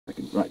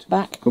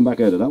Back. Come back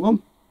out of that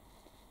one.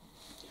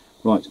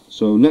 Right,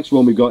 so next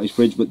one we've got is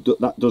fridge, but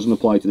that doesn't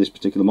apply to this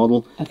particular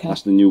model. Okay.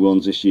 That's the new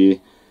ones this year.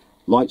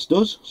 Lights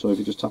does, so if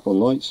you just tap on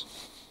lights.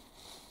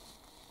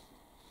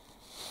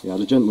 Yeah,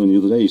 the gentleman the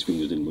other day, his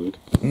fingers didn't work.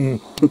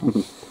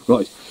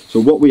 Right, so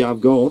what we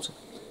have got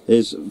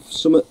is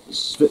something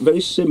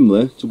very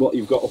similar to what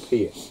you've got up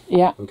here.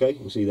 Yeah. Okay, you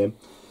can see them.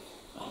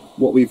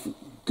 What we've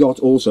got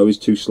also is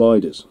 2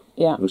 sliders.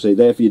 Yeah. Okay,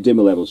 they're for your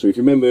dimmer level. So if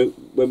you remember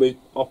when we're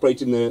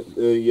operating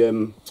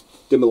the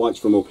dimmer lights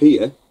from up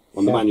here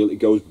on the manual, it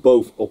goes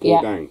both up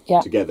or down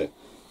together.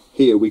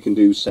 Here we can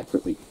do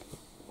separately.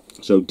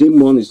 So dim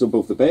 1 is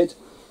above the bed,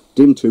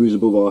 dim 2 is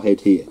above our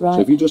head here. Right.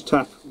 So if you just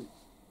tap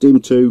dim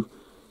 2,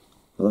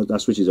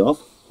 that switches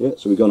off. Yeah,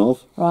 so we've gone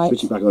off. Right.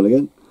 Switch it back on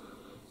again.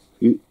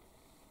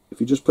 If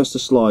you just press the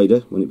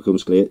slider when it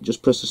becomes clear,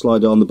 just press the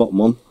slider on the bottom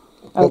one.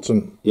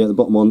 Bottom. Yeah, the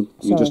bottom one.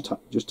 You Sorry.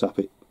 just tap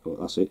it. Oh,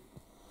 that's it.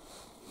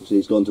 You see,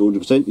 it's gone to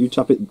 100%. You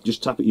tap it.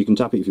 Just tap it. You can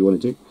tap it if you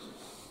wanted to,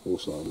 or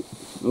slide it.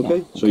 Okay.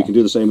 Yeah, So you can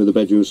do the same with the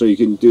bedroom. So you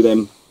can do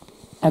them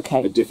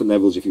Okay. at different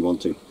levels if you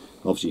want to.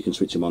 Obviously, you can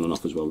switch them on and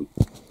off as well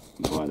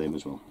via them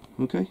as well.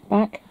 Okay.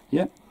 Back.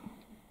 Yeah.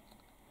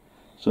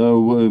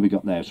 So what have we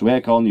got there? So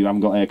aircon. You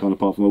haven't got aircon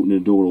apart from opening a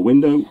door or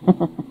window.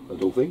 I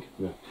don't think.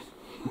 Yeah.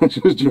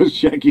 just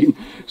checking.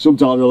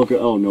 Sometimes I look at.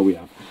 Oh no, we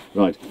have.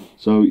 Right.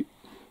 So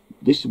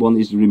this one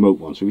is the remote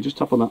one. So we just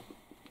tap on that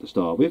to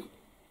start with.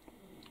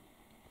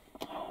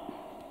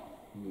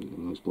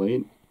 I'll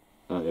explain.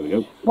 There we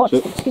go.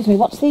 Excuse me.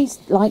 What's these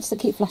lights that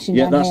keep flashing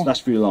down here? That's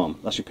for your alarm.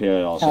 That's your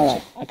PIR sensor. All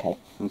right. Okay.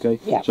 Okay.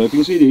 Yeah. So if you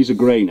can see, these are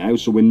grey now.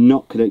 So we're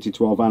not connected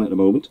to our van at the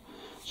moment.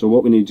 So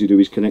what we need to do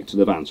is connect to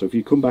the van. So if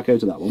you come back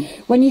out of that one.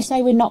 When you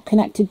say we're not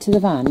connected to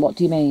the van, what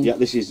do you mean? Yeah,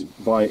 this is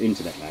via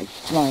internet now.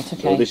 Right.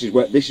 Okay. So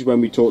this is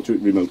when we talk to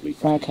it remotely.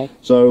 Right. Okay.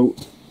 So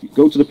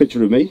go to the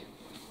picture of me.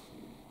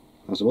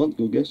 That's the one.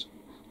 Good guess.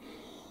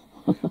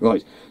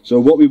 Right. So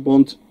what we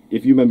want,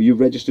 if you remember, you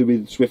registered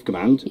with Swift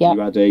Command. Yeah. You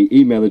had a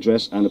email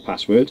address and a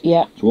password.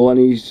 Yeah. So all I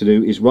need you to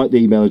do is write the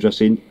email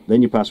address in,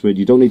 then your password.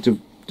 You don't need to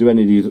do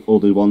any of the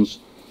other ones,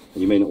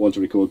 and you may not want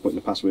to record putting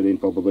the password in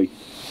probably.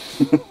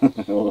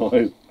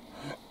 Otherwise.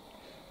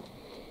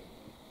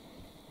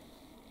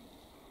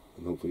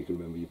 And hopefully you can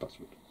remember your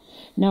password.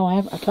 No,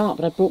 I can't.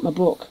 But I brought my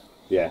book.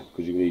 Yeah,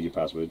 because you need your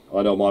password.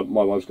 I know my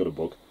wife's got a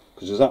book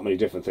because there's that many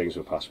different things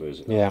for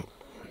passwords. Yeah.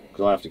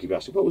 Because I have to keep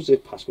asking, what was the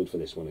password for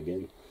this one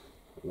again?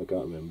 And I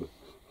can't remember.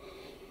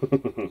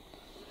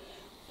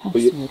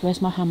 Password.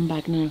 Where's my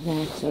handbag now?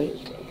 There. Sorry.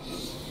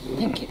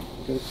 Thank you.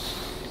 Okay.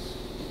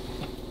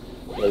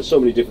 There's so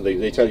many different things.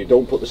 They tell you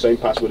don't put the same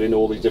password in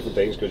all these different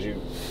things because you.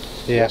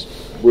 Yeah.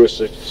 Worse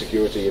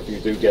security if you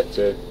do get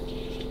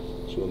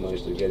someone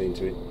managed to get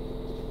into it.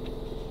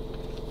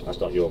 That's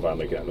not your van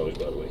making that noise,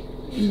 by the way.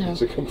 No.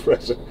 It's a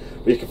compressor.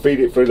 But you can feed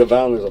it through the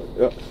van. It's like,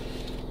 yeah.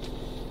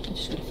 I'm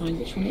just going to find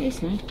which one it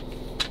is now.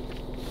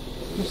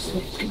 The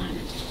Swift Command.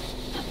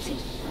 That's it.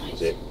 Right.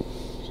 That's it.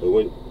 So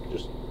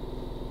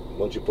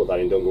once you put that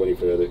in, don't go any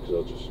further because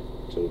I'll just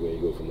tell you where you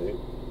go from there.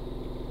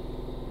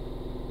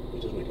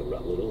 It doesn't make a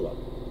rattle at all, that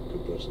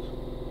compressor.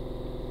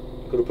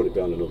 Could have put it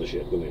behind another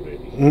shed, couldn't it,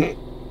 really?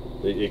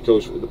 It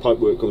goes. The pipe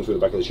work comes through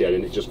the back of the shed,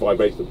 and it just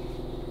vibrates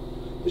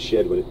the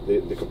shed when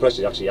the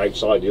compressor is actually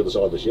outside the other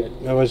side of the shed.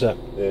 Oh, is that?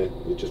 Yeah,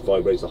 it just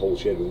vibrates the whole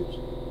shed when it's.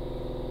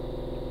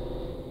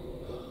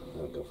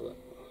 I'll go for that.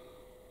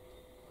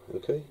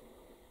 Okay.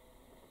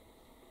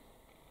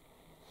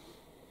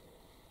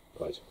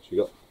 Right. So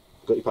you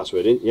got your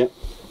password in, yeah.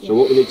 So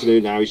what we need to do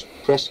now is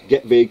press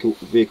get vehicle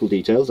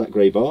details. That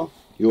grey bar.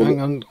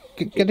 Hang on.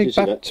 Get it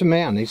back to me,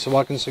 Annie, so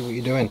I can see what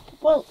you're doing.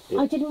 Well,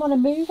 I didn't want to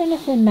move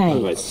anything,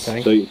 mate. Right.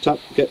 Okay. So you tap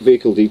get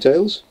vehicle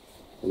details,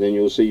 and then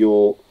you'll see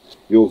your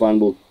van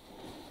will.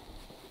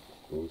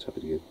 Oh, tap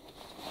it again.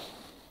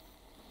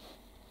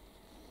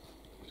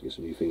 Let's get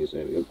some new fingers.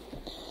 There we go.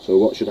 So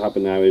what should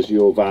happen now is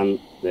your van.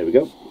 There we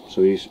go.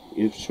 So you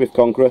Swift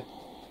Conqueror.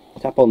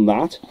 Tap on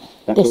that.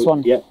 This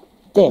one. Yeah.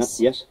 This.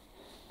 Yes.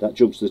 That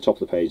jumps to the top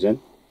of the page then.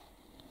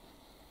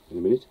 In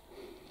a minute.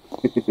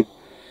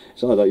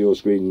 It's not like your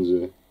screen's.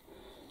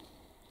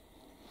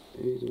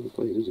 It doesn't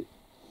play, does it?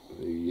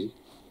 Very easy.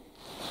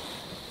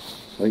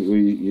 I think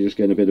you're just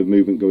getting a bit of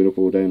movement going up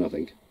or down, I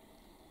think.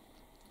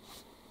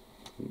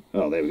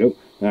 Oh, there we go.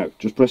 Now,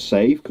 just press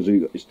save, because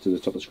it's to the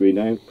top of the screen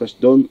now. Press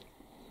done.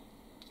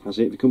 That's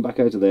it. If you come back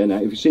out of there now,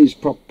 if you see it's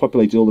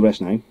populated all the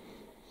rest now.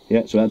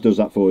 Yeah, so that does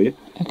that for you.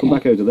 Okay. Come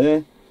back out of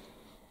there.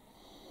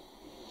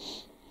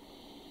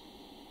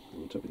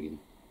 Tap it again.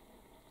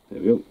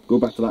 There we go. Go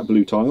back to that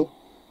blue tile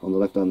on the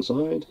left hand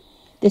side.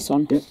 This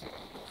one? Yep.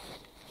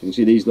 You can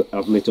see these that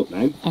have lit up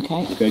now.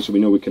 Okay. Okay, so we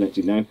know we're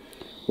connected now.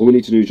 All we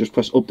need to do is just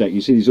press update.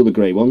 You see these other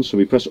grey ones, so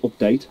we press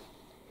update.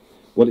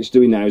 What it's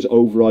doing now is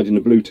overriding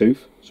the Bluetooth,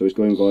 so it's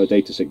going via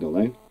data signal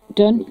now.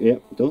 Done?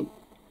 Yep, done.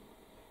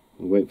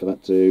 We'll wait for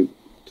that to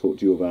talk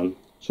to your van.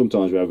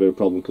 Sometimes we have a bit of a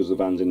problem because the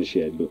van's in the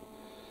shed, but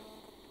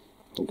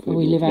hopefully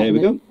We live out there we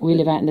go. We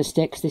live out in the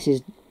sticks. This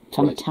is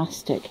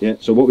fantastic. Yeah,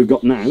 so what we've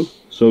got now,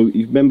 so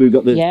you remember we've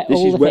got the Yeah, this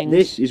all is the where things.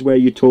 this is where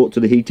you talk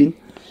to the heating.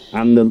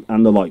 and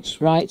the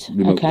lights. Right.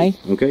 remotely. Okay.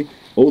 Okay.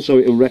 Also,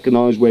 it'll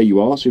recognise where you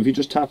are. So if you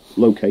just tap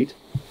locate,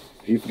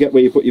 if you forget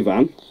where you put your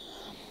van,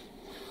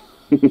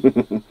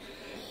 that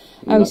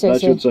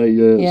should say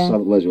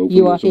Savile Leisure.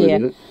 You are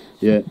here.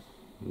 Yeah.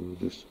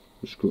 Just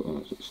screw.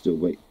 Oh, still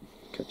wait,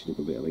 catching up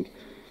a bit. I think.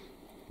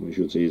 What you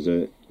should see is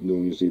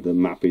normally you see the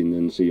mapping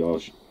and see our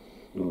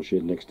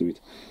shed next to it.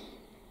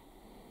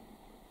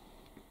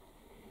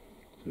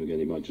 So again,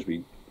 it might just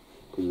be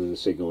because the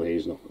signal here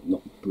is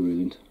not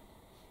brilliant.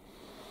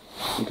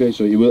 Okay,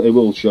 so it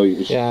will show you.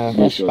 Yeah,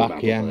 will show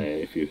back, there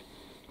if you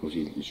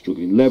obviously you're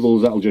struggling.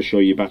 Levels, that'll just show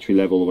you battery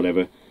level or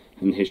whatever,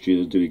 and history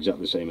will do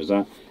exactly the same as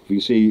that. If you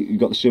can see, you've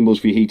got the symbols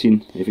for your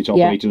heating, if it's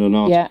operating or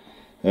not.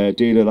 Yeah.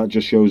 Dealer, that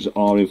just shows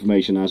our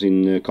information as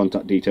in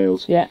contact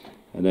details. Yeah.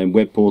 And then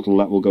web portal,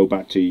 that will go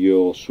back to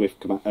your Swift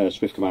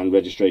Command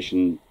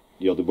registration.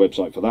 The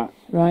website for that.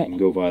 Right. You can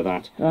go via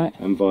that. Right.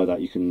 And via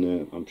that, you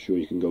can. I'm sure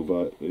you can go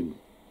via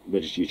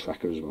register your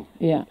tracker as well.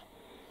 Yeah.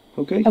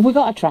 Okay. Have we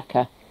got a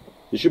tracker?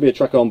 There should be a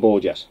tracker on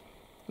board. Yes.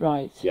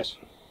 Right. Yes.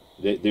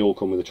 They all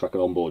come with a tracker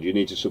on board. You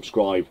need to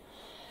subscribe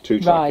to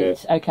tracker.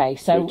 Right. Okay.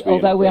 So to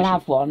although we'll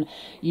have one,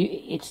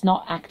 it's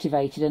not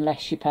activated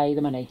unless you pay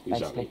the money. Basically.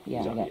 Exactly. Yeah.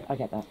 Exactly, I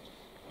get that.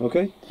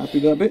 Okay. Happy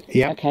with that bit?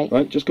 Yeah. Okay.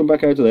 Right. Just come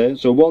back out of there.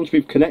 So once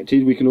we've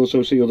connected, we can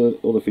also see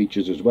other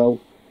features as well.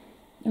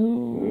 Ooh.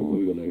 What are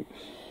we going to?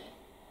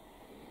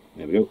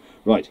 There we go.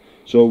 Right.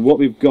 So what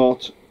we've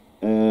got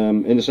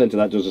in the centre,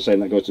 that does the same.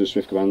 That goes to the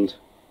Swift Command.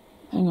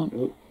 Hang on.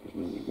 Oh,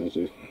 there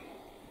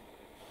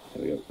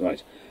we go.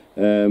 Right.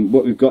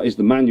 What we've got is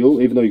the manual.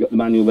 Even though you've got the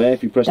manual there,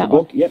 if you press That the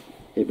book, one? yep,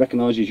 it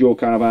recognises your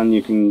caravan.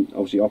 You can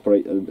obviously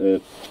operate,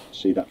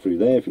 see that through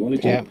there if you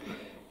wanted to. Yeah.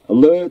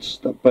 Alerts,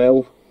 that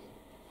bell.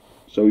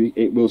 So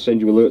it will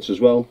send you alerts as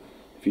well.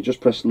 If you just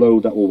press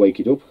load, that will wake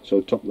it up. So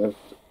top left,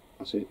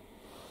 that's it.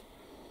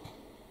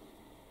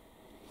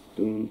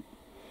 Done.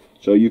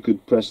 So you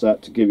could press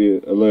that to give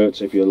you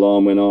alerts if your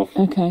alarm went off.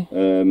 Okay.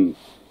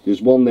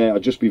 There's one there,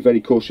 I'd just be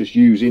very cautious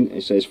using.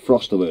 It says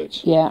frost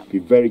alerts. Yeah. Be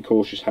very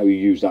cautious how you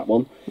use that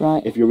one.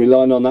 Right. If you're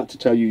relying on that to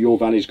tell you your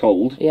van is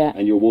cold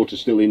and your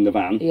water's still in the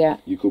van,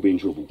 you could be in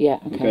trouble. Yeah.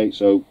 Okay.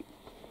 So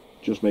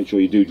just make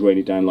sure you do drain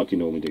it down like you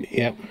normally do.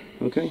 Yeah.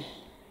 Okay.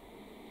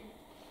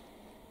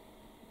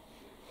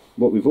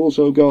 What we've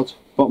also got,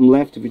 bottom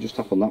left, if you just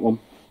tap on that one.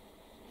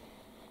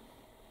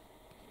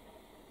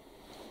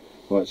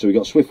 Right, so we've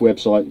got Swift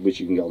website, which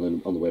you can get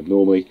on the web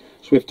normally.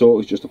 Swift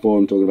Talk is just a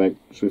forum talking about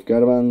Swift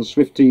caravans.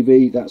 Swift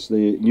TV, that's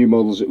the new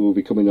models that will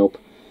be coming up.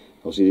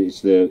 Obviously,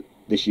 it's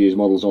this year's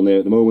models on there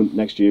at the moment.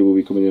 Next year will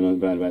be coming in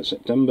around about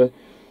September.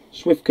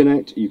 Swift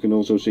Connect, you can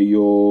also see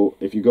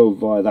if you go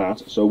via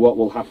that. So what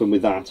will happen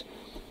with that,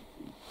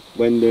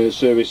 when the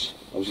service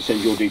obviously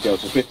sends your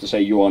details to Swift to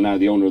say you are now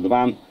the owner of the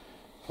van,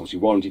 obviously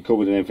warranty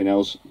covered and everything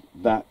else,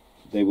 that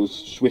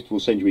Swift will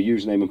send you a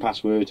username and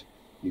password.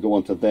 You go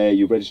onto there,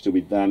 you register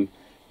with them.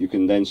 You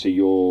can then see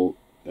your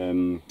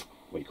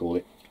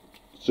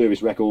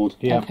service record,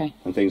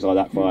 and things like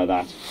that via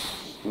that.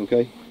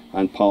 Okay,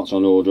 and parts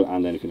on order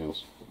and anything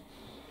else.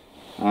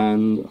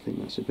 And I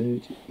think that's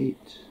about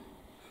it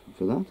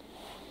for that.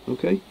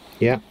 Okay.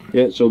 Yeah.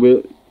 Yeah. So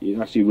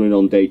you're actually running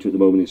on data at the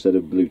moment instead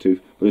of Bluetooth.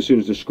 But as soon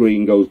as the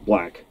screen goes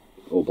black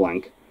or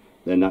blank,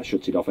 then that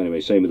shuts it off anyway.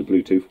 Same with the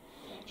Bluetooth.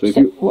 So if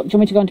what, do you want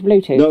me to go into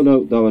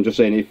Bluetooth? No, I'm just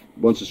saying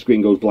once the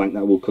screen goes blank,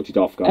 that will cut it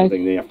off kind of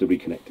thing, then you have to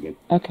reconnect again.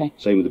 Okay.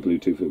 Same with the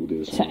Bluetooth, it will do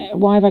the same. So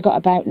why have I got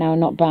about now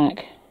and not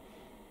back?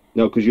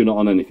 No, because you're not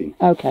on anything.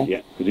 Okay.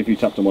 Yeah, because if you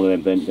tapped on one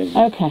of them, then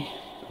okay.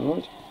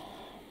 Alright.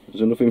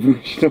 There's enough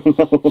information on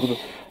that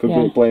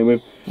for playing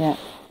with. Yeah.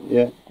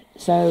 Yeah.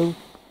 So...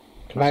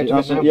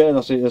 That's it. Yeah,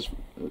 that's it.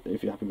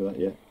 If you're happy with that,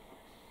 yeah.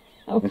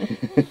 Oh.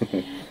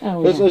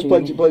 There's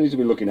plenty to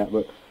be looking at,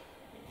 but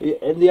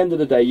at the end of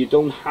the day, you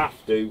don't have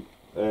to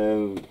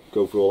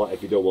go through all that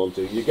if you don't want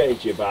to. You get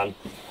into your van.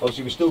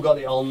 Obviously, we've still got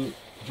it on. Do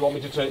you want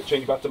me to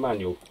change it back to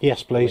manual?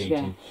 Yes, please.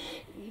 Yeah.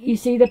 You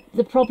see,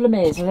 the problem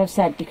is, as I've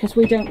said, because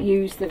we don't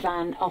use the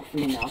van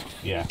often enough.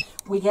 Yeah.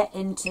 We get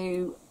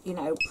into,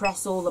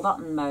 press all the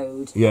button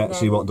mode. Yeah. Then,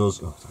 see what it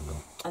does. Oh, thank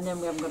God. And then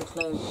we haven't got a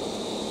clue.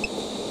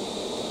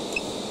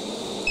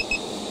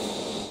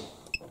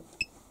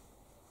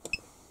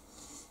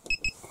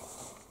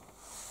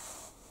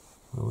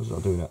 Oh, was I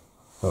doing that?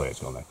 Oh, yeah, it's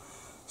gone now.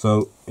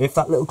 So if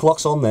that little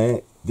clock's on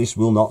there, this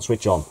will not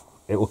switch on.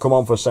 It will come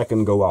on for a second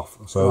and go off.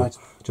 So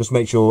just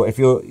make sure, if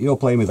you're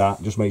playing with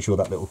that, just make sure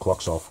that little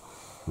clock's off.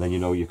 And then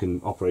you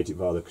can operate it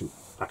via the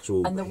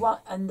actual... And the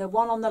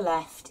one on the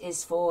left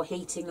is for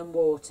heating and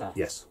water.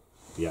 Yes.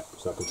 Yeah,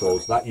 so that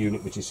controls that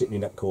unit which is sitting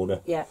in that corner.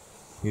 Yeah.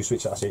 You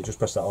switch that, that's it, just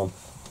press that on.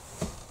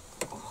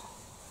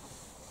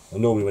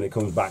 And normally when it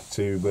comes back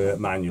to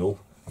manual,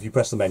 if you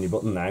press the menu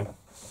button now,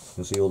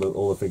 you'll see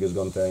all the figures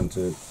gone down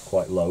to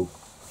quite low.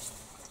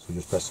 So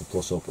just press the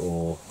plus up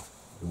or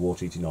the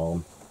water heating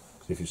on.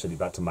 So if you set it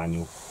back to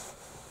manual,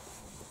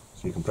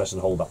 so you can press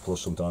and hold that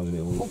plus sometimes and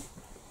it will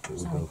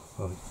go.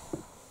 Oh.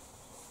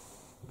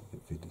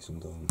 It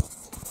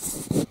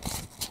sometimes.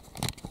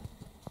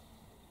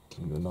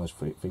 You've got a nice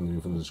finger in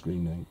front of the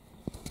screen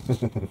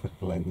now.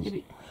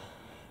 Lens.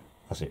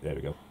 That's it, there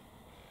we go.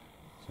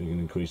 So you can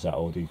increase that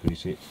or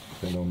decrease it,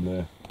 depending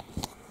on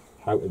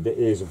how. It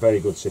is a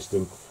very good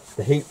system.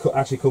 The heat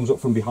actually comes up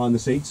from behind the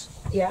seats.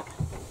 Yeah.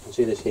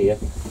 See this here,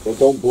 so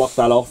don't block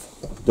that off,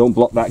 don't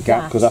block that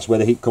gap, because that's where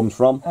the heat comes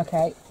from.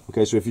 Okay.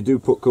 Okay, so if you do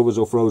put covers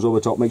or throws over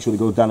the top, make sure they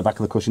go down the back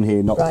of the cushion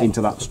here, not right.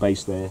 into that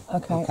space there.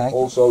 Okay.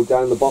 Also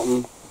down the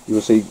bottom, you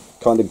will see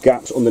kind of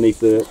gaps underneath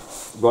the,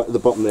 right at the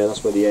bottom there,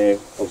 that's where the air,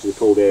 obviously the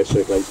cold air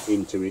circulates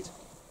into it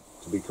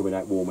to be coming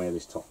out warm air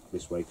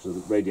this way, so the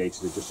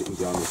radiators are just sitting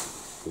behind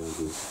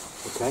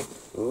this. Okay.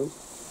 Alright.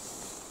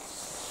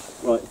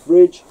 Right,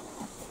 fridge,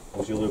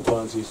 obviously all the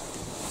appliances.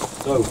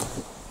 So,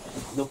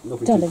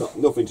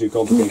 nothing too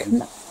complicated.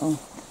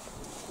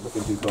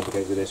 Nothing too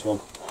complicated with this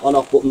one. On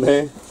off button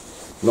there.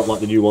 Not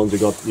like the new ones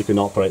you can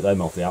operate them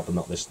off the app, but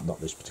not this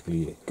particular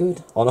year.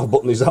 Good. On off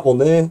button is that one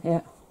there. Yeah.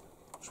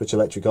 Switch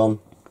electric on.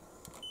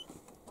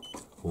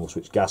 Or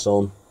switch gas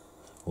on.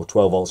 Or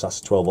 12 volts,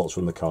 that's 12 volts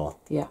from the car.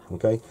 Yeah.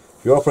 Okay.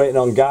 If you're operating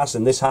on gas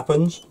and this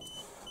happens,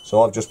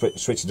 so I've just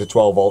switched it to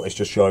 12 volt, it's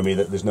just showing me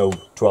that there's no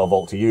 12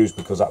 volt to use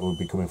because that would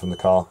be coming from the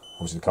car.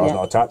 Obviously the car's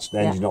not attached, the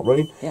engine's not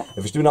running. Yeah. If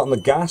it's doing that on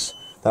the gas,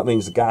 that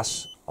means the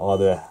gas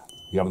either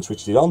you haven't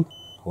switched it on,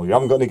 or you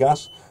haven't got any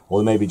gas, or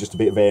there may be just a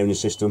bit of air in your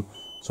system.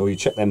 So you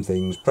check them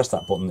things, press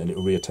that button and it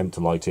will reattempt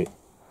to light it.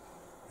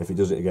 If it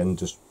does it again,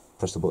 just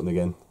press the button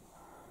again.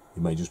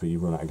 It may just be you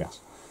run out of gas.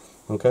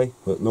 Okay,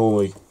 but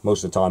normally,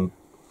 most of the time,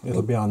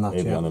 it'll be on that,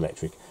 it'll be on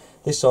electric.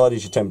 This side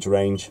is your temperature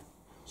range,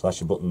 so that's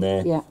your button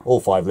there. Yeah. All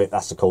 5 lit,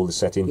 that's the coldest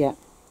setting. Yeah.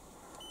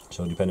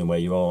 So depending where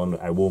you are and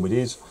how warm it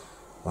is,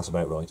 that's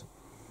about right.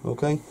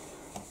 Okay.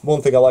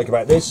 One thing I like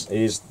about this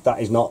is that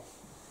is not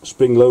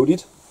spring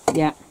loaded.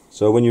 Yeah.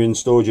 So when you're in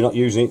storage, you're not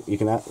using it, you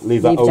can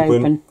leave that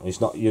open.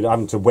 It's not, you're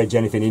having to wedge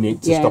anything in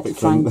it to stop it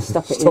from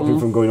stop it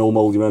from going all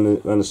mouldy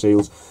around the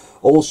seals.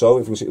 Also,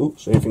 if you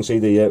can see,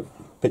 the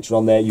picture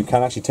on there, you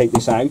can actually take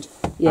this out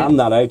and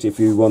that out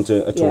if you want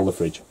a taller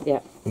fridge.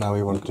 Yeah. No,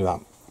 we won't do that.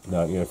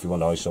 No, you know, if you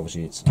want ice,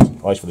 obviously it's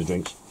ice for the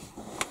drinks.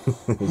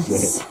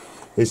 It's there.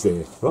 It's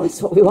there. Right.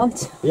 That's what we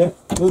want. Yeah,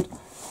 good.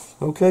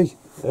 Okay.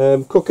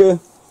 Cooker.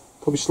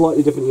 Probably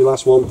slightly different than the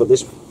last one, but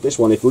this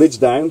one, if lid's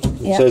down,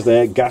 it says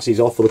there gas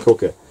is off for the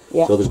cooker.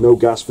 Yeah. So there's no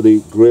gas for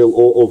the grill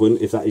or oven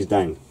if that is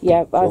down.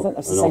 Yeah, but I think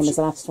that's the same as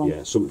the last one.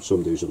 Yeah, some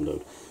do, some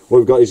don't. What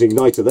we've got is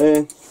igniter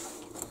there.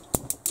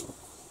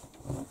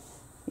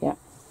 Yeah.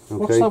 Okay.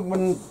 What's that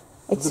one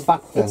at the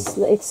back then?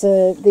 It's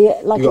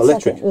the like you got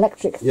electric. Like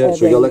electric. Yeah,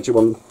 so you got electric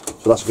one.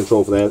 So that's a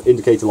control for there.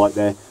 Indicator light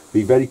there.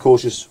 Be very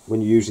cautious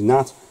when you're using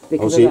that.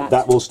 Because obviously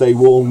that will stay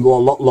warm a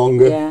lot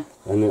longer. Yeah.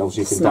 And then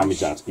obviously you can damage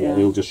that. Yeah,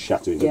 it'll just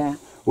shatter it. Yeah.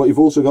 What you've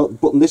also got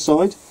button this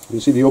side. You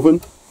can see the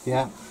oven.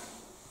 Yeah.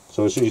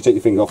 So as soon as you take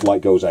your finger off,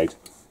 light goes out.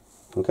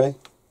 Okay.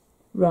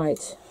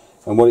 Right.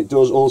 And what it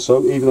does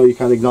also, even though you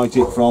can ignite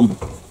it from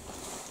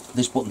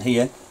this button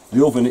here,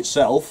 the oven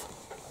itself,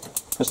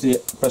 press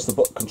the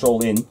button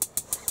control in,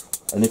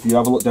 and if you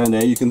have a look down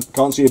there, you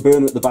can't see a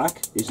burner at the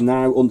back. It's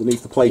now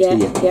underneath the plate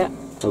here. Yeah.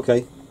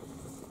 Okay.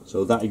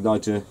 So that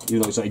igniter,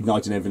 even though it's not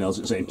igniting everything else,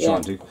 it's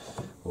trying to,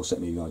 or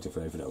setting the igniter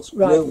for everything else.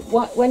 Right.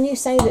 When you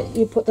say that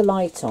you put the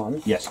light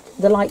on, yes,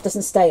 the light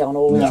doesn't stay on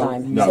all the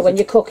time. No. So when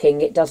you're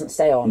cooking, it doesn't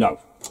stay on. No.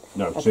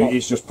 No. Okay. So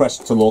it's just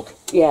pressed to look.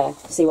 Yeah.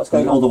 See what's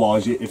going on.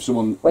 Otherwise, if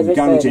someone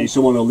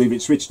someone will leave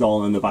it switched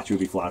on and the battery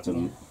will be flat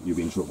and you'll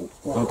be in trouble.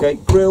 Yeah. Okay.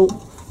 Grill.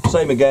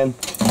 Same again.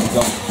 You've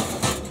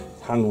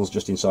got handles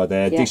just inside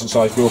there. Yeah. Decent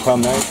sized grill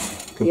pan now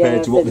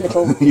compared to what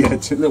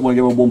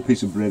you have one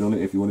piece of bread on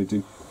it if you wanted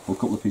to, or a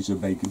couple of pieces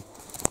of bacon.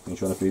 You're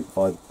trying to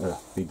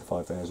feed the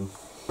 5,000.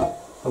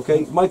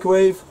 Okay,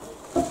 microwave.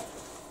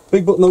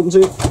 Big button opens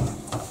it.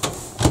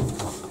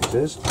 It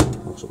is.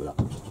 What's up with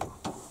that?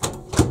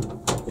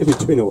 If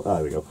it's been,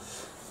 there we go.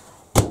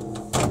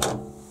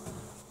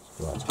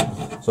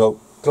 Right.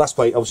 So glass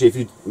plate. Obviously, if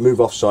you move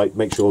off site,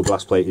 make sure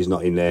glass plate is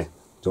not in there.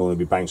 Don't want to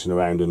be bouncing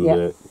around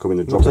and coming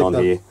and dropping on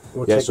here.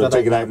 So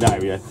take it out now.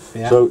 Yeah.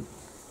 So,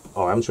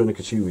 I'm trying to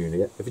consume unit.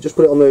 Yeah. If you just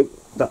put it on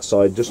that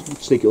side, just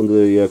sneak it under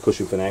the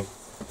cushion for now.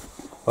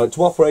 Right,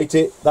 to operate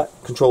it, that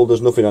control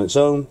does nothing on its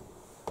own.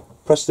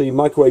 Press the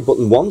microwave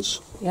button once.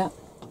 Yeah.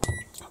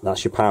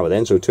 That's your power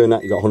then. So turn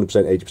that, you got 100%,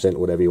 80%,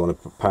 whatever you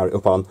want to power it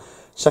up on.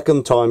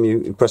 Second time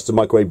you press the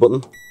microwave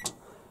button,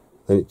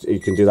 then you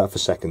can do that for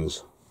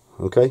seconds.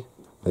 Okay?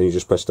 Then you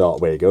just press start,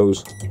 away it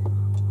goes.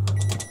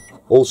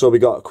 Also, we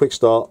got a quick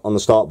start on the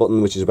start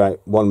button, which is about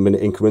 1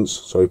 minute increments.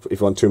 So if you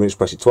want 2 minutes,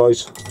 press it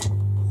twice,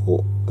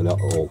 or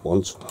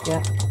once.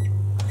 Yeah.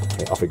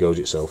 Okay, off it goes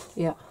itself.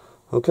 Yeah.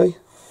 Okay.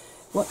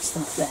 What's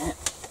that there?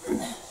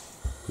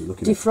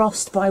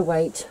 Defrost by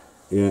weight.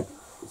 Yeah.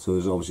 So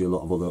there's obviously a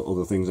lot of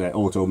other things there.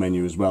 Auto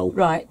menu as well.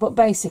 Right, but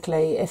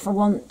basically, if I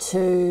want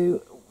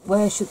to,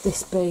 where should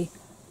this be?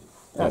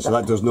 So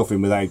that does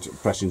nothing without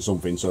pressing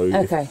something. So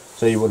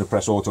say you want to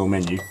press auto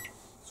menu,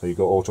 so you've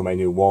got auto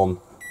menu 1,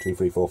 2,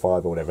 3, 4,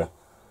 5 or whatever.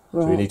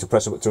 Right. So you need to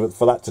press it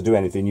for that to do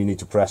anything. You need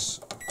to press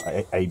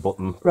a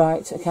button.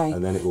 Right. Okay.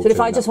 And then it will. So if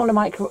I just want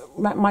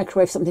to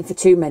microwave something for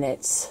 2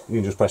 minutes, you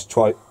can just press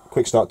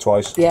quick start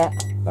twice. Yeah.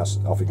 That's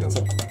off it goes.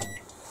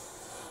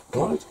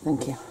 Right.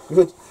 Thank you.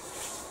 Good.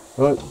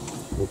 Right,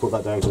 we'll put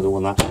that down so I don't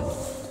want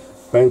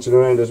that bouncing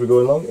around as we go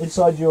along.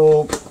 Inside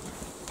your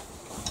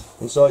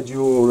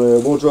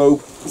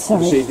wardrobe,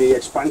 Sorry. you see the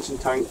expansion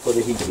tank for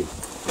the heating.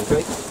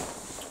 Okay.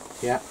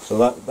 Yeah. So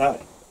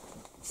that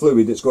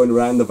fluid that's going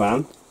around the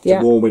van to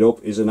warm it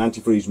up is an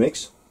antifreeze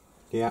mix.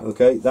 Yeah.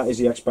 Okay, that is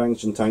the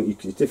expansion tank.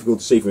 It's difficult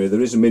to see from here. There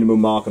is a minimum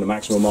mark and a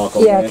maximum mark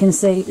on Yeah, there. I can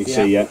see. You can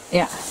see, yeah.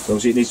 Yeah. So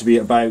obviously it needs to be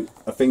about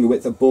a finger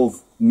width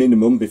above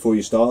minimum before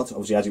you start.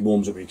 Obviously as it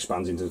warms up it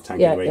expands into the tank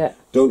Yeah, anyway. yeah.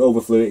 Don't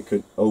overfill it. It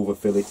could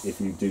overfill it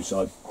if you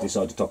decide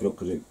to top it up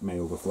because it may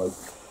overflow.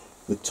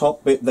 The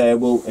top bit there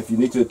will, if you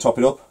need to top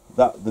it up,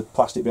 the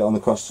plastic bit on the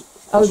cross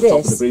the top of the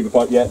this? breather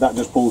pipe, yeah, that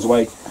just pulls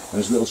away and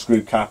there's a little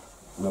screw cap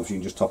and obviously you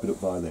can just top it up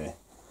by there.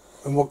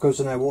 And what goes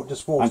in there? What,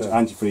 just water?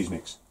 Antifreeze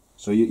mix.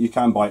 So you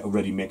can buy it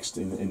already mixed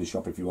in the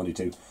shop if you wanted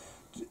to.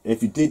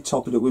 If you did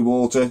top it up with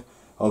water,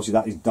 obviously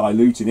that is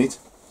diluting it.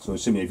 So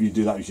similarly, if you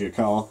do that with your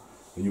car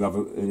and you have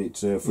and it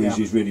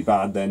freezes really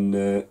bad,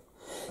 then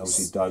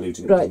obviously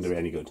diluting it doesn't do it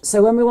any good.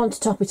 So when we want to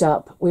top it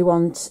up, we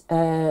want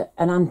an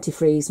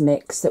antifreeze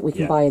mix that we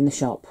can buy in the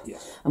shop.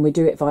 Yes. And we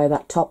do it via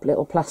that top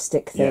little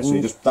plastic thing. Yeah, so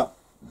you just that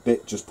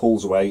bit just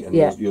pulls away and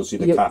you'll see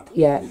the cap.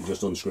 Yeah. You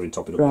just unscrew and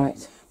top it up.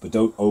 Right. But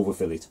don't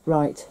overfill it.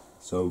 Right.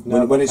 So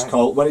when it's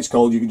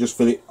cold, you can just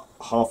fill it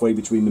halfway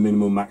between the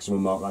minimum and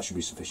maximum mark. That should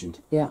be sufficient.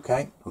 Yeah.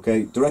 Okay.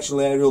 Okay.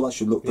 Directional aerial, that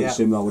should look pretty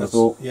similar, I would have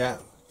thought. Yeah.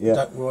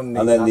 Yeah.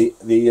 And then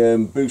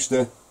the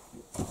booster.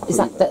 Is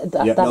that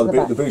the Yeah, no,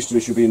 back? the booster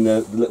should be in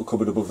the little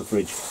cupboard above the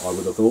fridge, I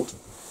would have thought.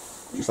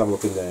 Just have a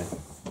look in there.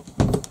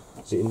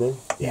 Is it in there?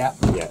 Yeah.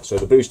 Yeah, so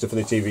the booster for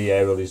the TV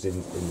aerial is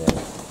in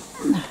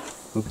there.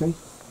 Okay.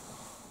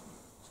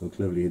 So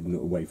cleverly hidden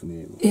it away from the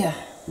aerial. Yeah.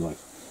 Right.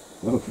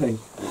 Okay.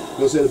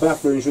 You'll see the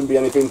bathroom shouldn't be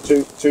anything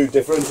too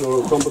different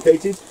or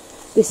complicated.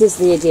 This is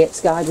the idiot's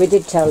guide, we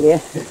did tell you.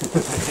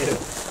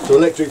 So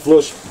electric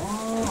flush.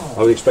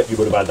 I would expect you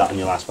would have had that in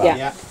your last bath.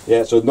 Yeah.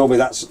 Yeah, so normally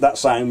that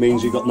sound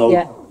means you've got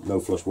no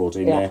flush water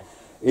in there.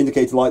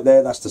 Indicator light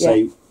there, that's to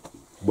say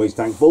waste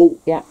tank full.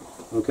 Yeah.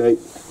 Okay.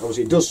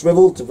 Obviously it does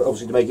swivel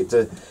to make it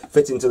to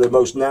fit into the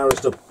most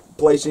narrowest of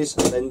places.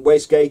 And then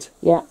wastegate.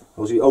 Yeah.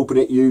 Obviously open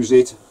it, use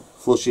it,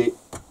 flush it,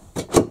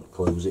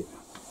 close it.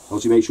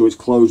 Obviously make sure it's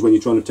closed when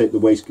you're trying to take the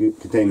waste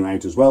container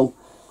out as well,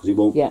 because it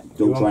won't.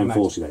 Don't try and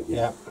force it out.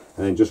 Yeah.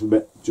 And then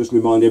just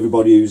remind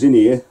everybody who's in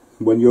here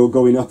when you're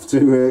going off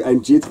to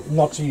empty it,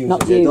 not to use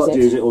not it. To use not it. to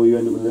use it, or you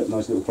end up with a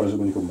nice little present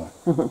when you come back.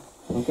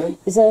 Okay.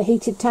 Is there a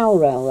heated towel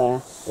rail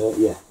there?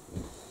 Yeah.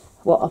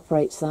 What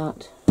operates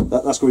that?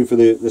 That's going for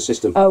the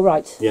system. Oh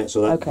right. Yeah.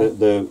 So that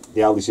the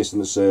Aldi system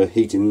that's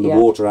heating the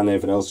water and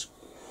everything else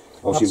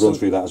obviously runs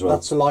through that as well.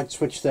 That's a light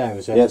switch there,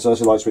 is it? Yeah. So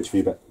that's a light switch for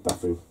your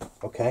bathroom.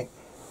 Okay.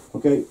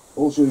 Okay,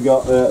 also we've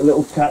got a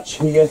little catch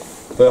here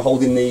for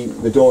holding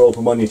the door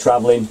open when you're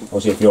travelling.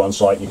 Obviously if you're on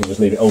site you can just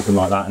leave it open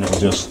like that and it'll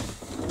just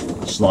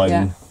slide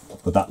in,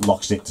 but that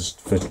locks it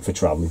for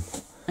travelling.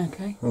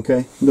 Okay.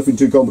 Okay, nothing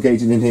too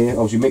complicated in here.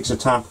 Obviously mixer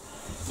tap.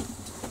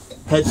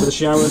 Head for the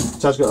shower,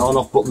 it has got an on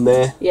off button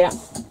there. Yeah.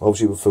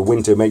 Obviously for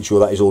winter make sure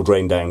that is all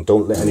drained down.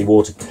 Don't let any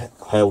water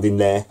held in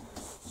there.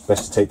 It's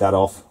best to take that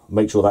off.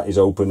 Make sure that is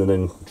open and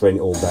then drain it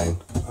all down.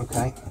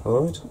 Okay.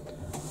 Alright.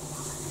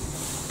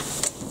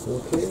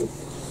 Okay.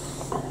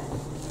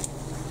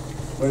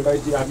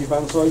 Whereabouts do you have your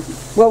van site?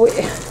 Well,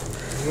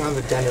 You have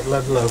a den at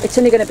Ludlow. it's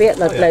only going to be at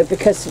Ludlow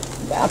because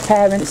our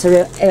parents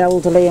are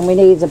elderly and we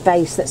need a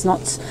base that's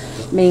not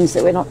means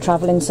that we're not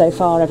travelling so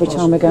far every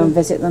time we go and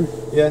visit them.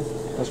 Yeah,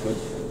 that's good.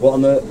 What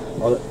on the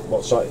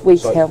what site?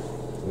 Wheat Hill.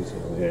 Wheat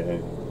Hill,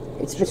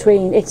 yeah. It's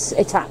between. It's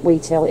at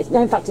Wheat Hill.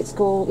 No, in fact, it's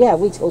called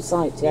Wheat Hill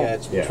site. Yeah, Yeah.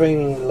 it's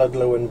between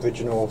Ludlow and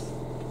Bridgenorth.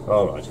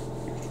 All right.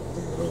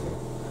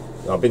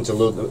 I've been to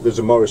Ludlow. There's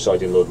a Morris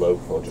site in Ludlow,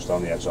 or just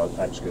on the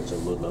outskirts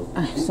of Ludlow.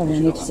 Sorry, I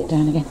need to sit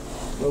down again.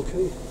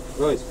 Okay.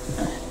 Right.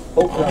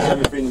 Hopefully that's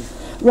everything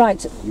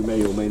Right. you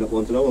may or may not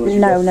want to know.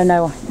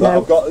 No.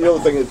 I've got the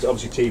other thing that's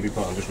obviously TV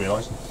part. I just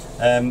realised.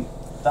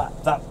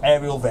 That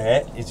aerial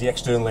there is the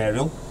external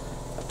aerial.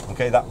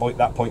 Okay, that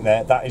point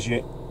there, that is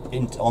your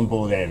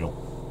onboard aerial.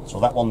 So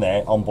that one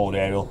there, onboard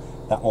aerial.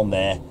 That one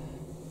there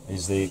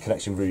is the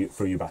connection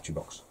through your battery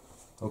box.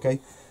 Okay.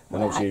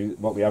 And obviously,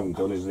 what we haven't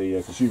done is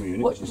the consumer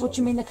unit. What do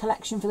you mean the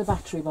collection for the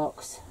battery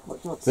box?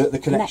 What's the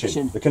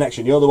connection? The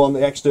connection. You're the one,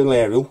 the external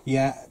aerial.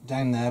 Yeah,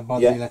 down there by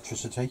the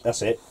electricity.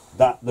 That's it.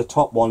 The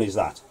top one is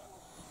that.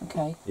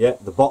 Okay. Yeah.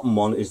 The bottom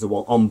one is the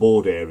one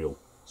onboard aerial.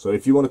 So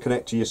if you want to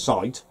connect to your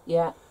site,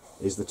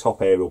 is the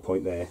top aerial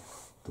point there.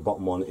 The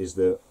bottom one is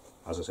the,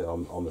 as I said,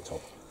 on the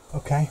top.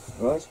 Okay.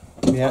 Right.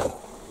 Yeah.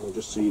 We'll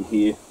just see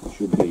here.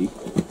 Should be.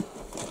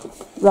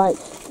 Right,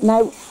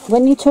 now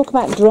when you talk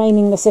about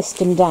draining the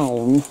system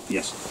down,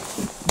 Yes.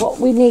 what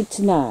we need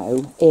to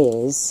know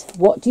is,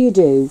 what do you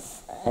do?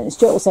 And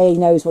Stuart will say he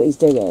knows what he's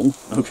doing,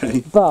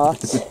 Okay.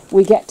 but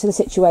we get to the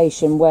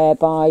situation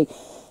whereby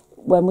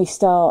when we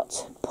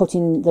start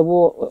putting the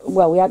water,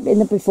 well, we had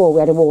before we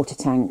had a water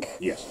tank.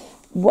 Yes.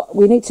 What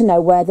we need to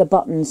know where the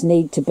buttons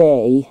need to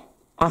be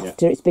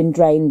after it's been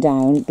drained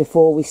down,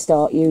 before we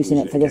start using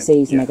it for the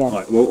season again.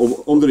 Right,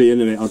 well, under here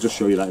in a minute, I'll just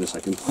show you that in a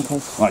second. Okay.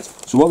 Right,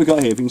 so what we've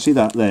got here, if you can see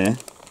that there,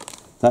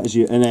 that is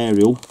an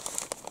aerial,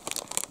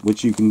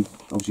 which you can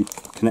obviously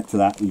connect to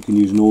that. You can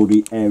use an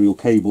ordinary aerial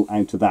cable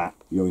out to that,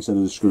 you know, instead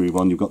of the screwy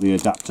one. You've got the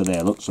adapter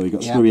there, look, so you've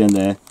got screwy end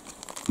there,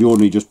 the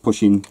ordinary just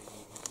pushing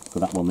for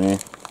that one there.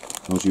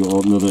 Obviously you've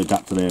got another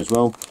adapter there as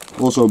well.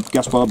 Also,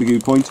 gas barbecue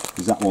point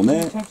is that one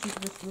there. Can you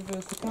just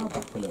reverse the car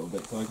back a little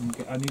bit so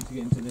I need to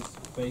get into this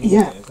phase?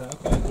 Yeah. Is that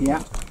okay?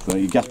 Yeah. So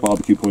your gas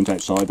barbecue point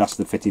outside, that's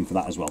the fitting for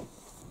that as well.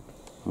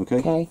 Okay.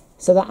 Okay.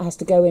 So that has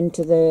to go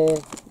into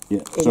the.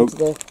 Yeah. So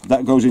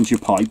that goes into your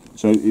pipe.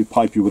 So your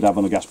pipe you would have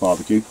on a gas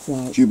barbecue.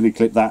 Right. Tubally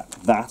clip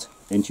that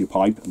into your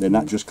pipe, and then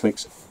that just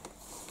clicks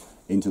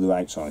into the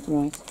outside.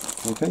 Right.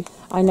 Okay.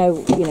 I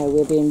know, you know,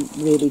 we're being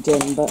really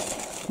dim, but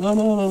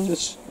No.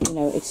 It's you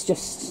know, it's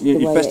just.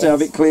 it's best to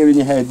have it clear in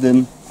your head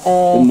than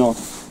not.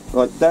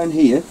 Right down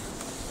here,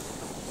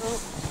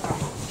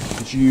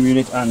 it's your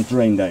unit and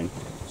drain down.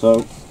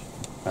 So,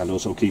 and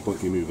also key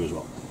point remover as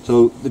well.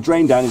 So the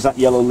drain down is that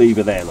yellow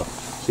lever there. Look,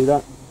 see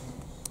that?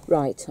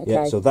 Right. Okay.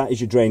 Yeah. So that is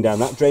your drain down.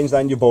 That drains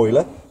down your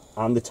boiler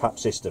and the tap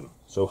system.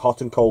 So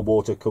hot and cold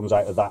water comes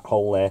out of that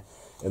hole there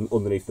and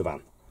underneath the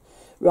van.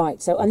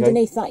 Right. So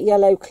underneath that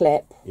yellow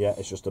clip. Yeah,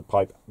 it's just a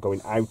pipe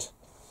going out.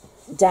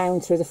 Down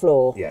through the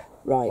floor. Yeah.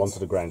 Right. Onto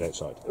the ground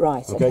outside.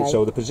 Right. Okay.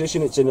 So the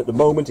position it's in at the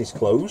moment is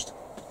closed.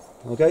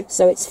 Okay.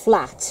 So it's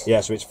flat.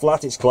 Yeah. So it's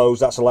flat. It's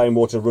closed. That's allowing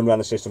water to run around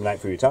the system and out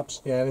through your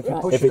taps. Yeah, and if you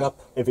Right. push it up.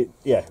 If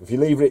you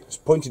leave it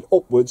pointing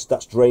upwards,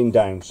 that's drained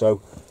down. So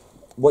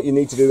what you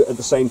need to do at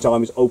the same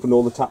time is open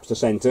all the taps to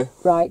centre.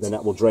 Right. Then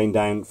that will drain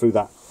down through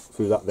that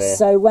there.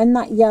 So when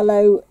that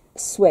yellow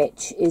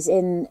switch is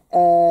in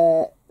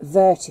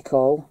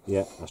vertical,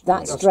 Yeah.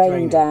 that's draining.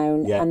 drained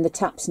down, Yeah. and the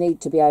taps need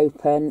to be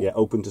open. Yeah,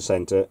 open to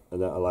centre,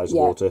 and that allows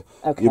Yeah, water.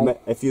 okay.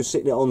 If you're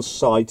sitting it on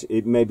site,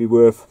 it may be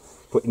worth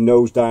putting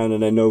nose down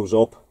and then nose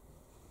up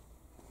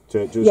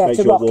to just Yeah, make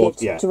to sure rock water.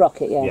 it. Yeah. To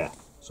rock it. Yeah. Yeah.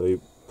 So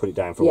you put it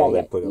down for a Yeah, while,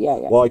 yeah, then put it up. yeah,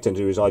 yeah. What I tend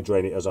to do is I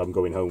drain it as I'm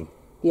going home.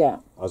 Yeah.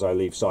 As I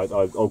leave site,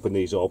 I open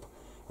these up,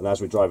 and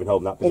as we're driving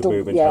home, that bit of It'll-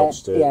 movement yeah,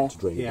 helps to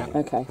drain Yeah. it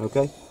down. Okay.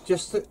 Okay.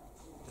 Just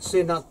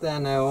seeing that there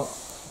now.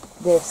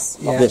 This.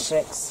 Yeah.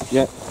 Optrix.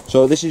 Yeah.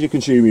 So this is your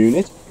consumer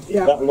unit.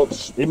 Yeah. That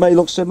looks. It may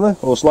look similar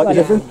or slightly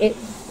Well, different.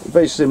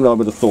 Very similar, I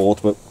would have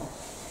thought, but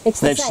It's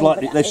the they've same,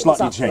 slightly but they've it's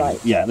slightly upright.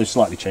 changed. Yeah, they've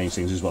slightly changed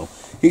things as well.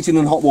 Heating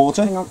and hot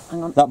water. Hang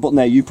on. That button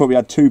there, you probably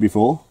had two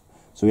before.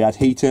 So we had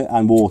heater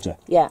and water.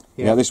 Yeah.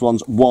 Yeah, this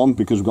one's one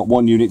because we've got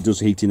one unit that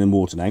does heating and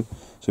water now.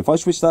 So if I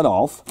switch that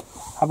off,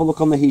 have a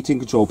look on the heating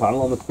control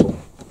panel on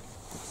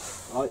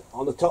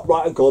the top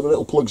right hand corner. The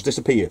little plug's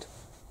disappeared.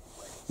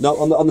 No,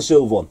 on the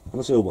silver one. On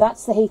the silver one.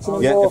 That's the heating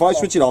and Yeah, water. if I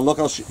switch it on, look,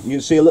 you can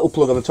see a little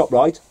plug on the top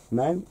right.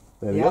 Now,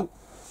 there we Yeah. go.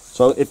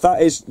 So if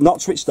that is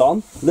not switched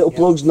on, little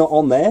plug's not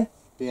on there.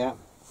 Yeah.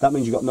 That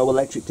means you've got no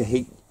electric to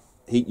heat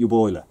your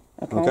boiler.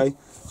 Okay.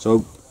 So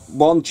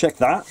one, check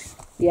that,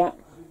 Yeah.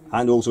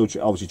 and also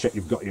obviously check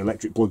you've got your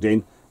electric plugged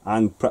in,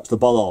 and perhaps the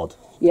bollard.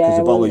 Yeah, Because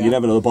the well, bollard, yeah. you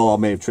never know, the bollard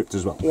may have tripped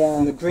as well. Yeah.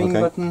 And the green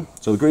button.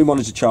 So the green one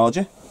is a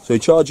charger. So your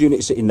charge unit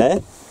is sitting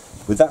there.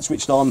 With that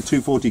switched on,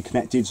 240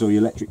 connected, so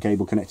your electric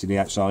cable connected to the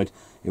outside,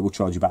 it will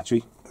charge your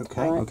battery.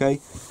 Okay. Right. Okay.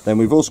 Then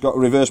we've also got a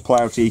reverse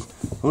polarity.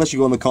 Unless you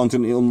go on the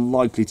continent, you're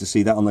unlikely to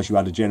see that unless you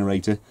add a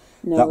generator.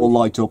 No. That will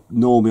light up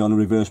normally on a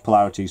reverse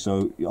polarity.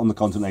 So on the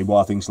continent, they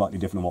wire things slightly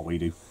different than what we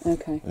do.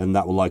 Okay. And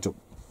that will light up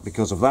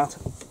because of that.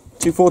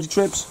 240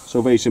 trips,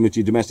 so very similar to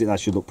your domestic. That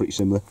should look pretty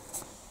similar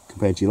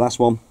compared to your last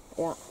one.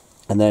 Yeah.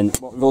 And then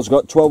we've also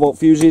got 12-volt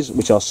fuses,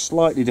 which are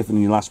slightly different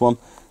than your last one.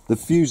 The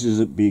fuses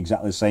would be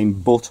exactly the same,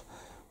 but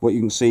what you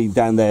can see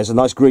down there is a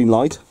nice green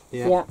light.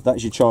 Yeah. Yeah.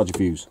 That's your charger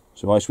fuse.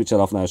 So if I switch that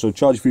off now, so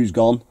charger fuse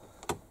gone,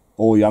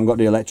 or you haven't got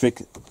the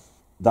electric,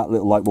 that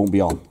little light won't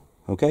be on.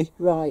 Okay?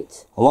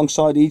 Right.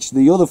 Alongside each of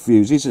the other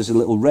fuses is a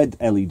little red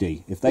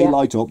LED. If they Yeah.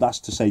 light up, that's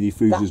to say the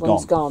fuse That is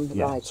one's gone. gone,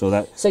 Yeah, right. So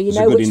that So you is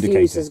know a good which indicator.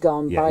 fuse has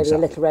gone Yeah, by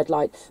exactly. the little red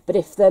light. But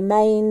if that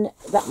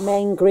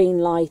main green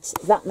light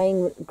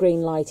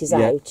is Yeah,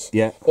 out,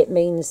 yeah. it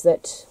means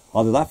that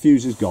Either that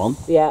fuse is gone,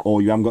 Yeah.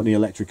 or you haven't got any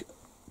electric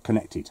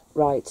connected,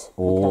 right.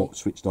 or Okay.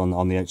 switched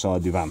on the outside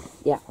of the van.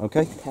 Yeah.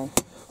 Okay? Okay.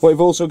 What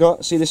you've also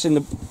got, see this in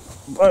the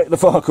right at the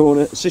far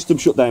corner, system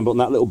shutdown button,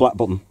 that little black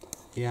button.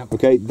 Yeah.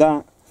 Okay,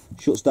 that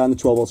shuts down the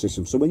 12-volt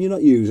system. So when you're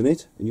not using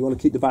it and you want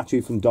to keep the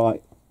battery from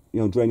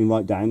draining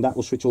right down, that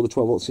will switch all the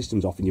 12-volt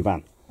systems off in your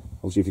van.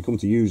 Obviously, if you come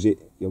to use it,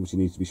 it obviously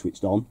needs to be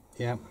switched on.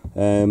 Yeah.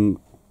 And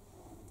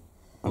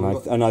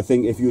I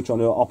think if you were trying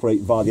to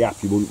operate via the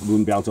app, you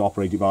wouldn't be able to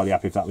operate it via the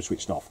app if that was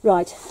switched off.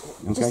 Right.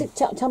 Okay.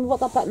 Just tell me what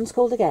that button's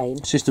called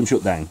again. System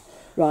shutdown.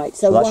 Right.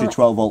 So that's why- your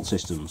 12-volt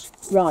systems.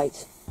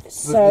 Right. But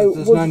So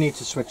there's would- no need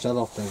to switch that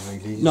off though,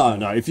 really. No,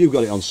 if you've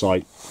got it on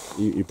site,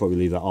 you probably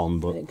leave that on,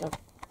 but There you go.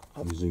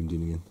 I've zoomed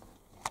in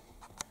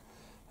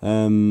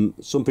again.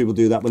 Some people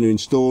do that when they're in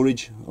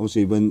storage.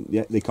 Obviously, when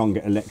they can't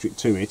get electric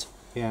to it,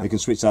 Yeah. they can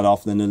switch that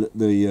off. Then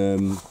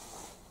the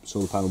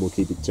solar panel will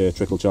keep it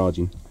trickle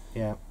charging.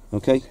 Yeah.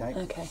 Okay. Okay.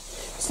 Okay.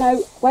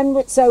 So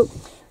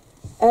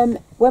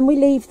When we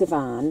leave the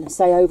van,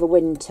 say over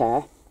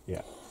winter,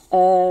 Yeah.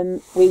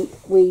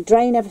 we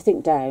drain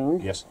everything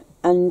down. Yes.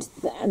 And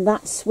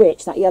that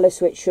switch, that yellow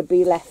switch, should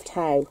be left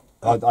how?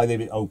 I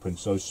leave it open,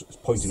 so it's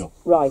pointing up.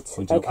 Right.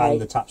 Pointing up, Okay.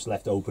 and the tap's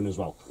left open as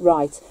well.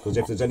 Right. Because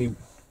if there's any,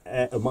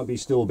 there might be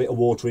still a bit of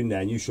water in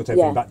there, and you shut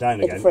everything Yeah, back down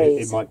it'll again, it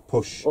freeze. might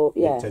push. Or-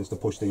 yeah. It tends to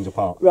push things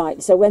apart.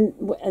 Right. So then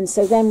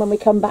when we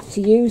come back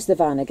to use the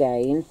van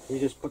again, You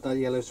just put that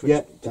yellow switch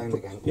Yeah, down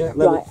again. yeah.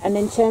 right. And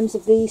in terms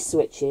of these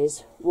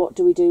switches, what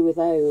do we do with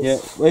those? Yeah.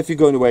 Well, if you're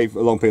going away for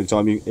a long period of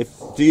time,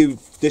 do you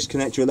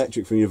disconnect your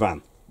electric from your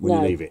van when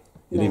No. you leave it?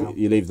 No.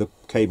 You leave the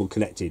cable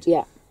connected.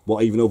 Yeah.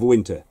 What, even over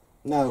winter?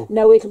 No.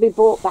 No, it'll be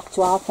brought back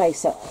to our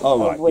place. Oh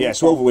right. Winter. Yeah.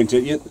 So over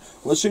winter,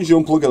 well, as soon as you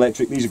unplug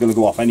electric, these are going to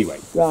go off anyway.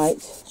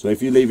 Right. So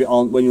if you leave it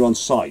on when you're on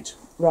site,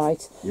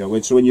 Right.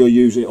 so when you're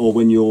using it, or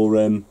when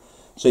you're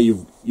say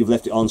you've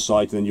left it on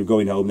site and then you're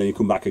going home, then you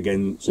come back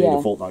again, say Yeah.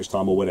 the fortnight's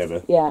time or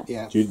whatever. Yeah.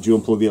 Yeah. Do you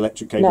unplug the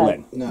electric cable No.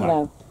 then?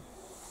 No.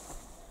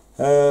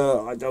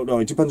 No. I don't know.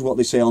 It depends what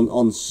they say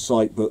on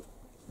site, but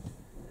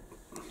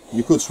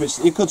you could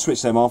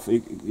switch them off.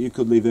 You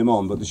could leave them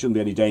on, but there shouldn't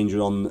be any danger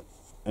on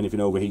anything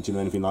overheating or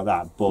anything like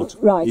that. But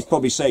Right. it's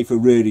probably safer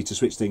really to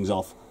switch things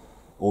off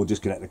or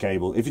disconnect the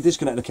cable. If you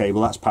disconnect the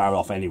cable, that's power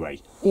off anyway,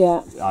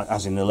 Yeah.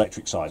 as in the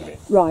electric side of it.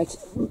 Right.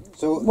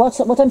 So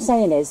What I'm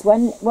saying is,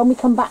 when we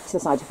come back to the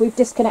site, if we've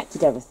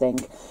disconnected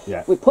everything,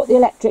 Yeah. we put the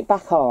electric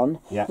back on.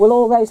 Yeah. Will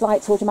all those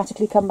lights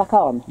automatically come back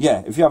on?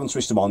 Yeah, if you haven't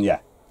switched them on, yeah.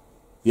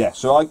 Yeah,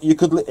 so you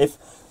could, if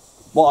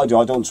what I do,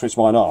 I don't switch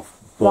mine off.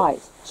 But, Right.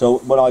 So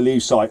when I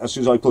leave site, as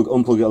soon as I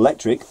unplug the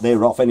electric,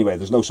 they're off anyway.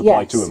 There's no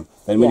supply Yes. to them.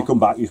 Then when Yeah. you come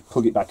back, you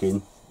plug it back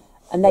in.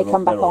 And they They're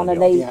come back they're on, and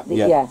already they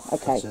on. yeah.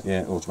 Okay. That's it.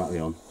 Yeah, automatically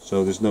on.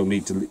 So there's no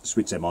need to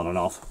switch them on and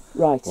off.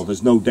 Right. Well,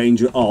 there's no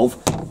danger of,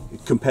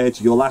 compared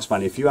to your last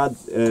van. If you had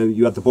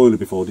the boiler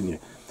before, didn't you?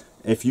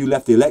 If you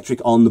left the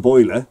electric on the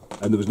boiler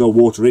and there was no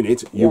water in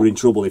it, you Yeah. were in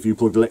trouble if you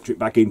plugged electric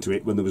back into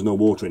it when there was no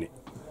water in it.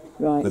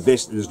 Right. But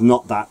this, there's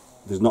not that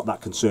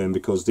concern,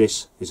 because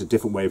this is a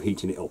different way of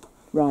heating it up.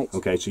 Right.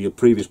 Okay, so your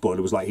previous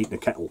boiler was like heating a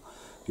kettle,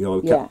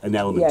 Yeah. an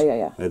element.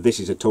 Yeah. This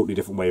is a totally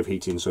different way of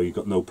heating, so you've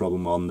got no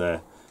problem on there.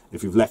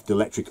 If you've left the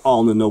electric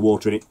on and no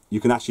water in it, you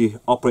can actually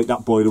operate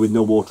that boiler with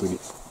no water in it.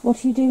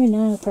 What are you doing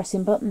now?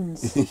 Pressing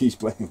buttons. He's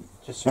playing.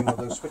 just seeing what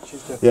those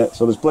switches do. Yeah,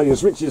 so there's plenty of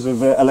switches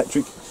of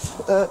electric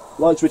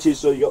light switches.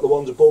 So you got the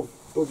ones above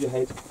your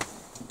head.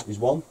 Is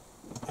one.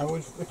 And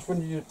which one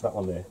do you? That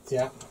one there.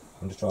 Yeah.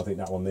 I'm just trying to think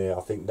that one there.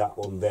 I think that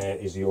one there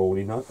is the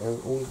all-in light.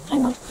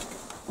 Hang on.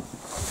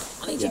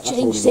 I need Yeah, to that's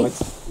change all-in light.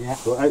 seats. Yeah.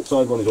 So the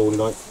outside one is all-in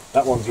light.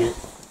 That one's in,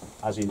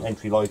 as in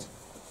entry light,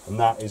 and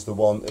that is the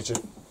one.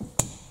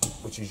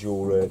 Which is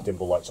your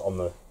dimple lights on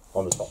the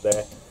top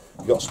there.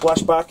 You've got a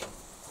splashback.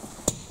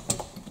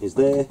 Is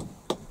there?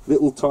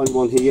 Little tiny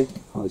one here.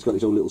 Oh, it's got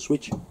its own little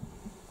switch.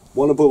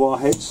 One above our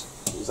heads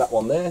is that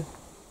one there.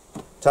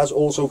 It has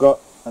also got,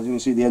 as you can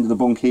see, the end of the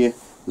bunk here.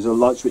 There's a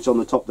light switch on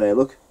the top there.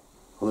 Look,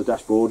 on the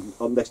dashboard,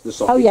 up next to the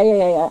socket. Oh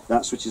yeah.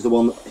 That switch is the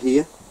one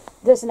here.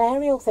 There's an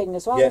aerial thing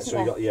as well, Yeah, isn't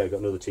so there? you've got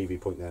another TV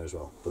point there as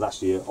well. But that's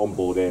the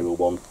onboard aerial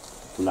one.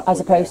 From that As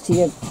point opposed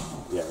there. to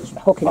you. Yeah, it's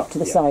hooking up to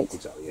the yeah, site.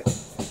 Exactly, yeah.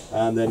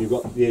 And then you've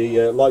got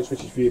the light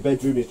switches for your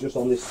bedroom is just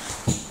on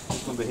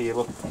this under here.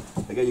 Look,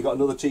 again you've got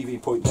another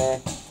TV point there.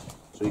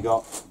 So you've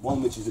got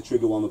one which is the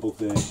trigger one above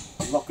the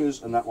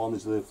lockers, and that one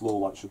is the floor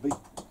light should be,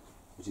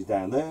 which is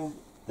down there.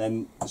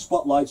 Then the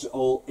spotlights are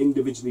all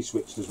individually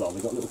switched as well.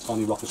 They've got little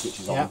tiny rocker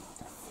switches on them.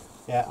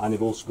 Yeah. And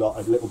they've also got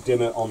a little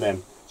dimmer on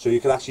them. So you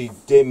can actually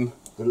dim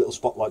the little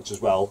spotlights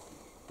as well,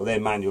 but they're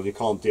manual. You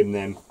can't dim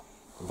them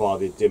via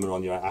the dimmer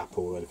on your app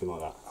or anything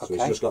like that. So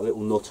it's Okay. just got a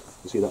little nut.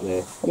 You see that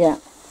there? Yeah.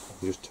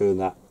 You just turn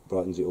that,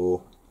 brightens it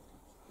all.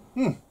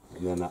 And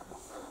then that.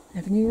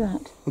 Never knew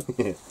that.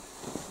 Yeah.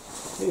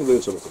 You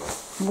learn something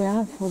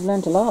today. We've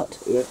learned a lot.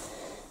 Yeah.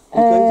 The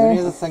only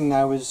other thing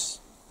now is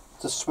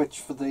the switch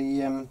for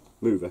the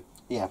Mover.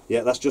 yeah.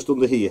 Yeah, that's just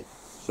under here.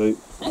 So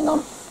Hang on.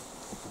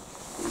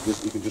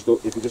 if you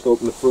just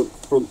open the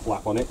front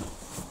flap on it,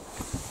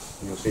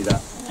 you'll see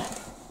that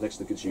next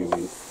to the consumer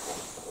unit.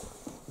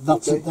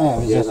 That's it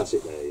there, is Yeah, it? that's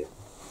it there. Yeah.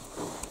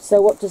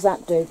 So what does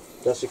that do?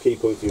 That's the key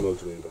point for your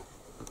motor mover.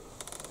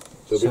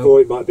 So So-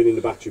 before it might have been in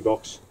the battery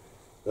box,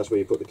 that's where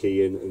you put the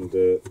key in and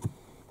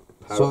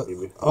power So up your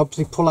mover.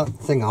 obviously pull that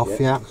thing off,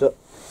 yeah. So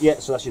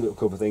that's your little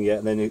cover thing. Yeah,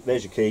 and then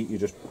there's your key. You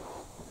just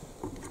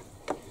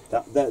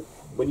that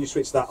when you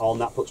switch that on,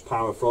 that puts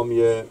power from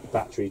your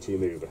battery to your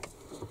mover.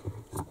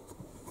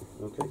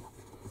 Okay.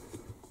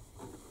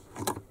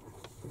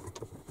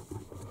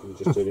 You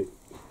just turn it.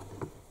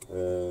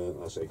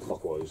 I say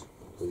clockwise.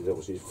 Because it's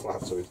obviously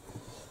flat, so you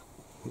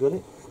got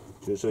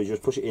it. So you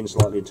just push it in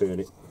slightly and turn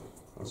it.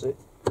 That's it.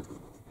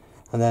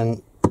 And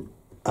then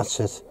that's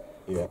it.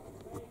 Yeah.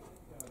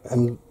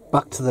 And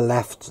back to the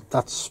left,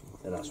 that's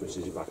And that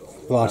switches it back off.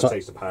 Right, That so-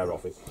 takes the power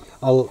off it.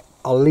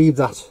 I'll leave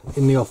that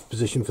in the off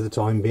position for the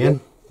time being.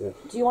 Yeah.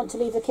 Do you want to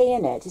leave the key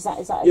in it? Is that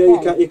okay? Yeah, you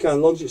can. You can. As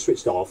long as it's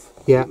switched off.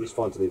 Yeah. It's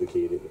fine to leave the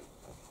key in it.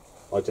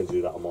 I tend to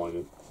do that on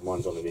mine.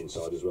 Mine's on the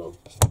inside as well.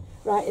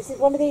 Right, is it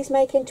one of these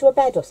make into a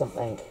bed or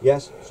something?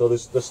 Yes, so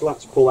there's the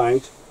slats pull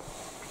out,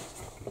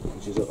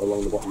 which is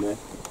along the bottom there.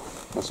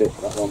 That's it,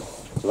 that one.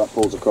 So that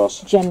pulls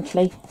across.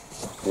 Gently.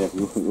 Yeah,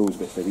 you always a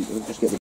bit heavy. Just get the